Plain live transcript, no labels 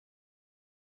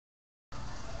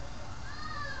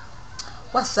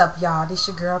What's up, y'all? This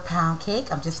your girl Pound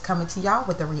Cake. I'm just coming to y'all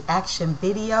with a reaction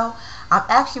video. I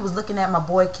actually was looking at my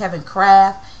boy Kevin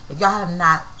Kraft. If y'all have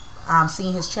not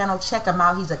seen his channel, check him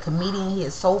out. He's a comedian. He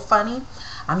is so funny.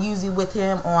 I'm usually with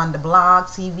him on the blog,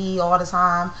 TV all the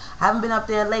time. I haven't been up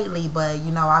there lately, but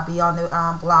you know, I'll be on the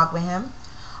blog with him.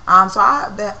 So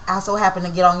I so happened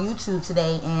to get on YouTube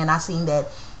today, and I seen that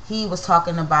he was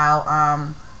talking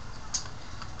about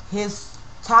his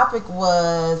topic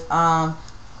was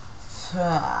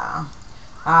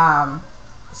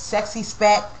Sexy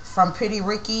Spec from Pretty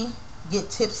Ricky, Get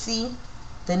Tipsy,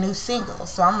 the new single.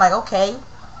 So I'm like, okay.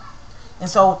 And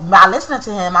so by listening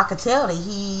to him, I could tell that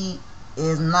he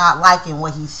is not liking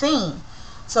what he's seen.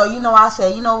 So, you know, I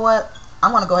said, you know what?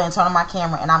 I'm going to go ahead and turn on my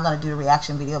camera and I'm going to do the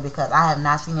reaction video because I have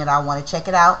not seen it. I want to check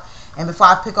it out. And before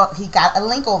I pick up, he got a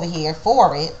link over here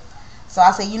for it. So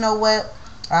I said, you know what?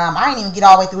 I didn't even get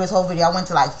all the way through his whole video. I went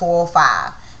to like 4 or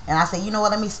 5. And I said, you know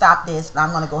what, let me stop this. And I'm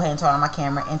going to go ahead and turn on my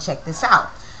camera and check this out.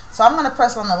 So I'm going to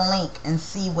press on the link and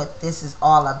see what this is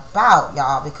all about,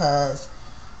 y'all, because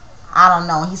I don't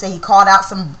know. He said he called out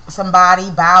somebody,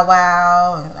 Bow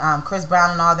Wow, Chris Brown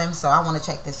and all them. So I want to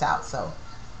check this out. So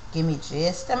give me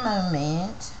just a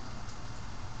moment.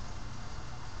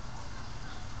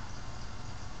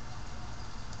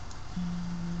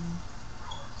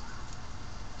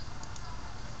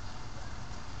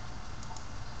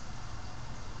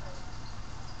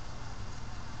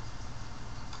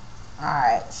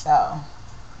 Alright, so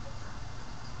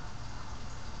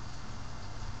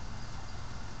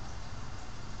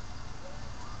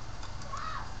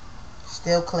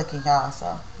still clicking, y'all,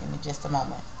 so give me just a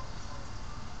moment.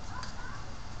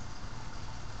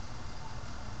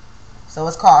 So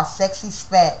it's called Sexy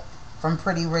Spec from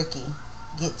Pretty Ricky,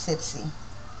 Get Tipsy.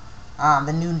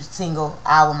 The new single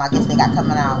album, I guess they got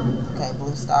coming out. Okay,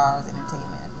 Blue Stars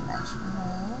Entertainment International.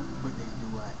 What they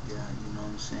do out there, you know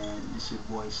what I'm saying? This your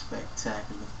boy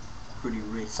Spectacular, Pretty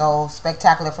Ricky. So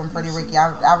Spectacular from Pretty Ricky.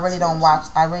 I really don't watch.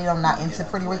 I really am not into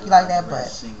Pretty Ricky like that, but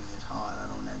singing is hard out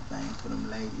on that thing for them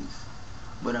ladies.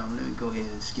 But let me go ahead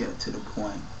and skip to the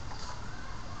point.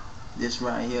 This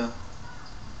right here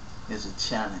is a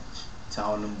challenge to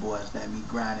all them boys that be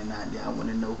grinding out there. I want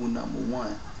to know who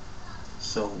 #1.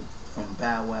 So from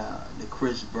Bow Wow, the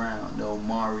Chris Brown, the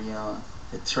Omarion,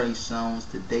 the Trey Songz,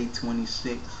 the Day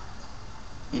 26,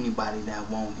 anybody that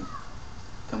want it,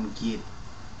 come get it.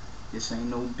 This ain't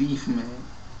no beef, man.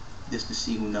 Just to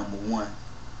see who #1.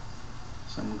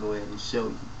 So I'm gonna go ahead and show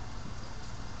you.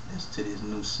 That's to this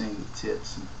new single,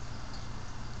 Tipsy.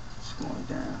 It's going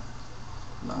down.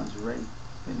 Lingerie,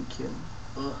 gonna kill him.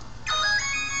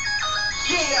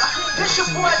 Yeah, this your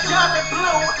boy Diamond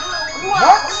Blue.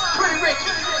 What? Pretty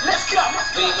Ricky, let's go.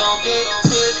 We gon' get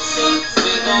tipsy,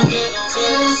 we gon' get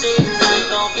tipsy, we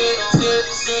gon' get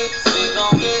tipsy, we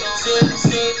gon' get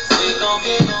tipsy, we gon'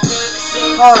 get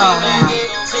tipsy. hold on now. We gon' get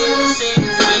tipsy,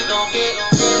 we gon' get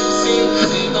tipsy,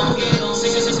 we gon' get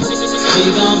tipsy,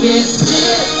 we gon' get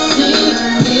tipsy,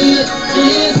 get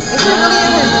this. Is it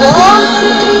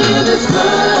really in his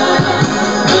voice?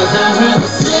 Cause I heard the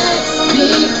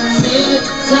sexy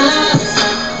times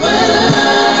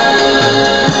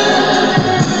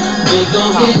we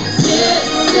gon' get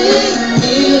tipsy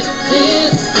in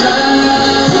this club.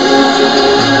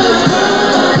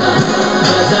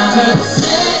 Cause I heard the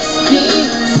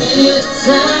sexy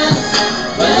times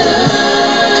we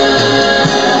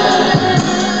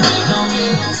gon'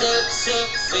 get tipsy,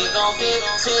 we gon' get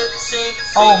tipsy.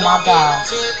 Oh my God.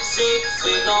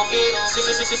 We gon' get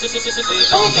tipsy, we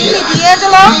Who gon' is get he,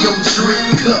 D'Angelo? We don't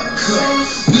drink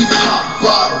cups, we pop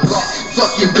bottles,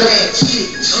 fucking bad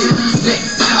shit,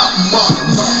 next top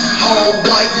models, all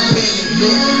white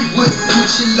men with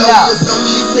Gucci logos on.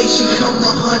 She say she come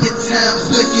 100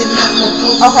 times looking at my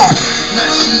post. Okay. Now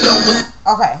she almost.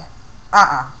 Okay.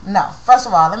 No. First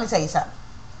of all, let me tell you something.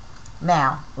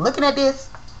 Now, looking at this,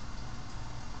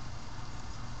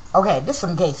 okay, this is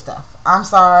some gay stuff. I'm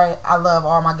sorry. I love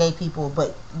all my gay people,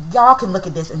 but y'all can look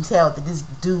at this and tell that this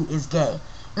dude is gay.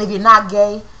 And if you're not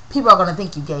gay, people are going to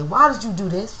think you're gay. Why did you do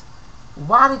this?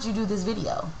 Why did you do this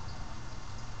video?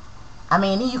 I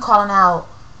mean, then you calling out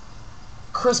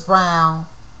Chris Brown,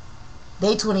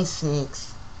 Day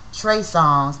 26, Trey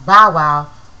Songz, Bow Wow.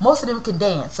 Most of them can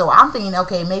dance. So I'm thinking,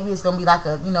 okay, maybe it's going to be like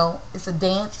a, you know, it's a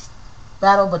dance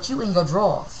battle, but you in your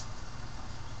drawers.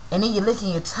 And then you're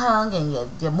licking your tongue and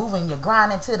you're moving, you're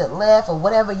grinding to the left or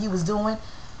whatever you was doing.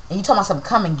 And you talking about something,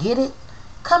 come and get it?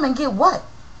 Come and get what?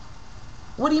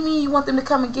 What do you mean you want them to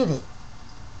come and get it?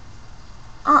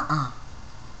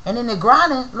 And then they're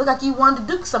grinding, look like you wanted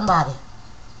to duke somebody.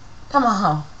 Come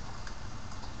on.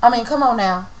 I mean, come on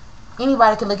now.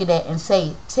 Anybody can look at that and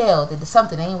say, tell that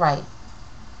something ain't right.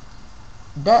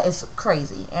 that is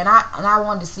crazy. And I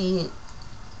wanted to see it.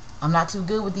 I'm not too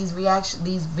good with these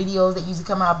videos that usually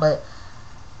come out, but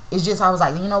it's just, I was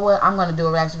like, you know what, I'm gonna do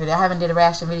a reaction video. I haven't did a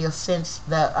reaction video since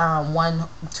the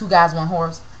Two Guys One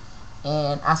Horse,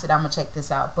 and I said I'm gonna check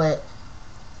this out. But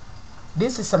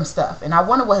this is some stuff, and I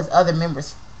wonder what his other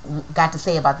members got to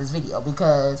say about this video,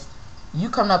 because you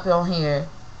coming up on here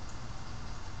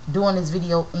doing this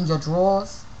video in your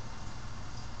drawers.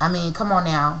 I mean, come on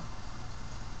now.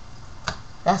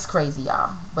 That's crazy,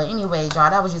 y'all. But anyway,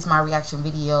 y'all, that was just my reaction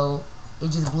video.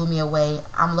 It just blew me away.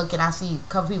 I'm looking, I see a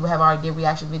couple people have already did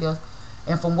reaction videos,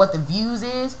 and from what the views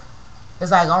is,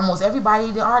 it's like almost everybody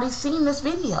had already seen this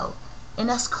video, and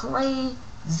that's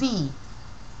crazy.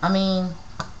 I mean,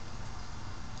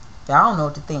 I don't know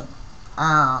what to think.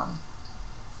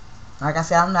 Like I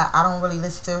said, I don't really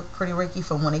listen to Pretty Ricky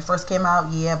from when they first came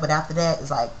out, yeah, but after that,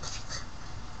 it's like,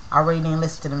 I really didn't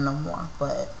listen to them no more.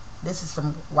 But this is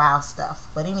some wild stuff.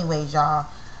 But anyways, y'all,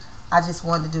 I just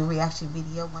wanted to do a reaction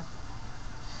video.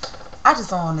 I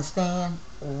just don't understand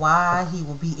why he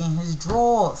will be in his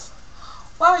drawers.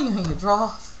 Why are you in your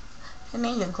drawers? And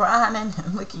then you're grinding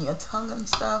and licking your tongue and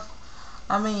stuff.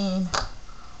 I mean,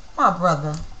 my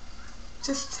brother,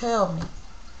 just tell me,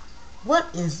 what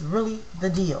is really the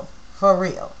deal? For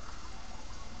real.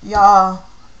 Y'all,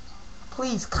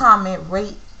 please comment,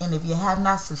 rate, and if you have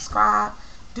not subscribed,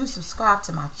 do subscribe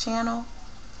to my channel.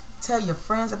 Tell your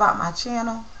friends about my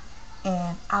channel,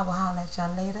 and I will holler at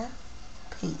y'all later.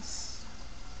 Peace.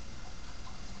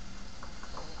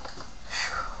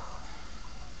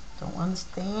 Don't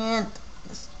understand.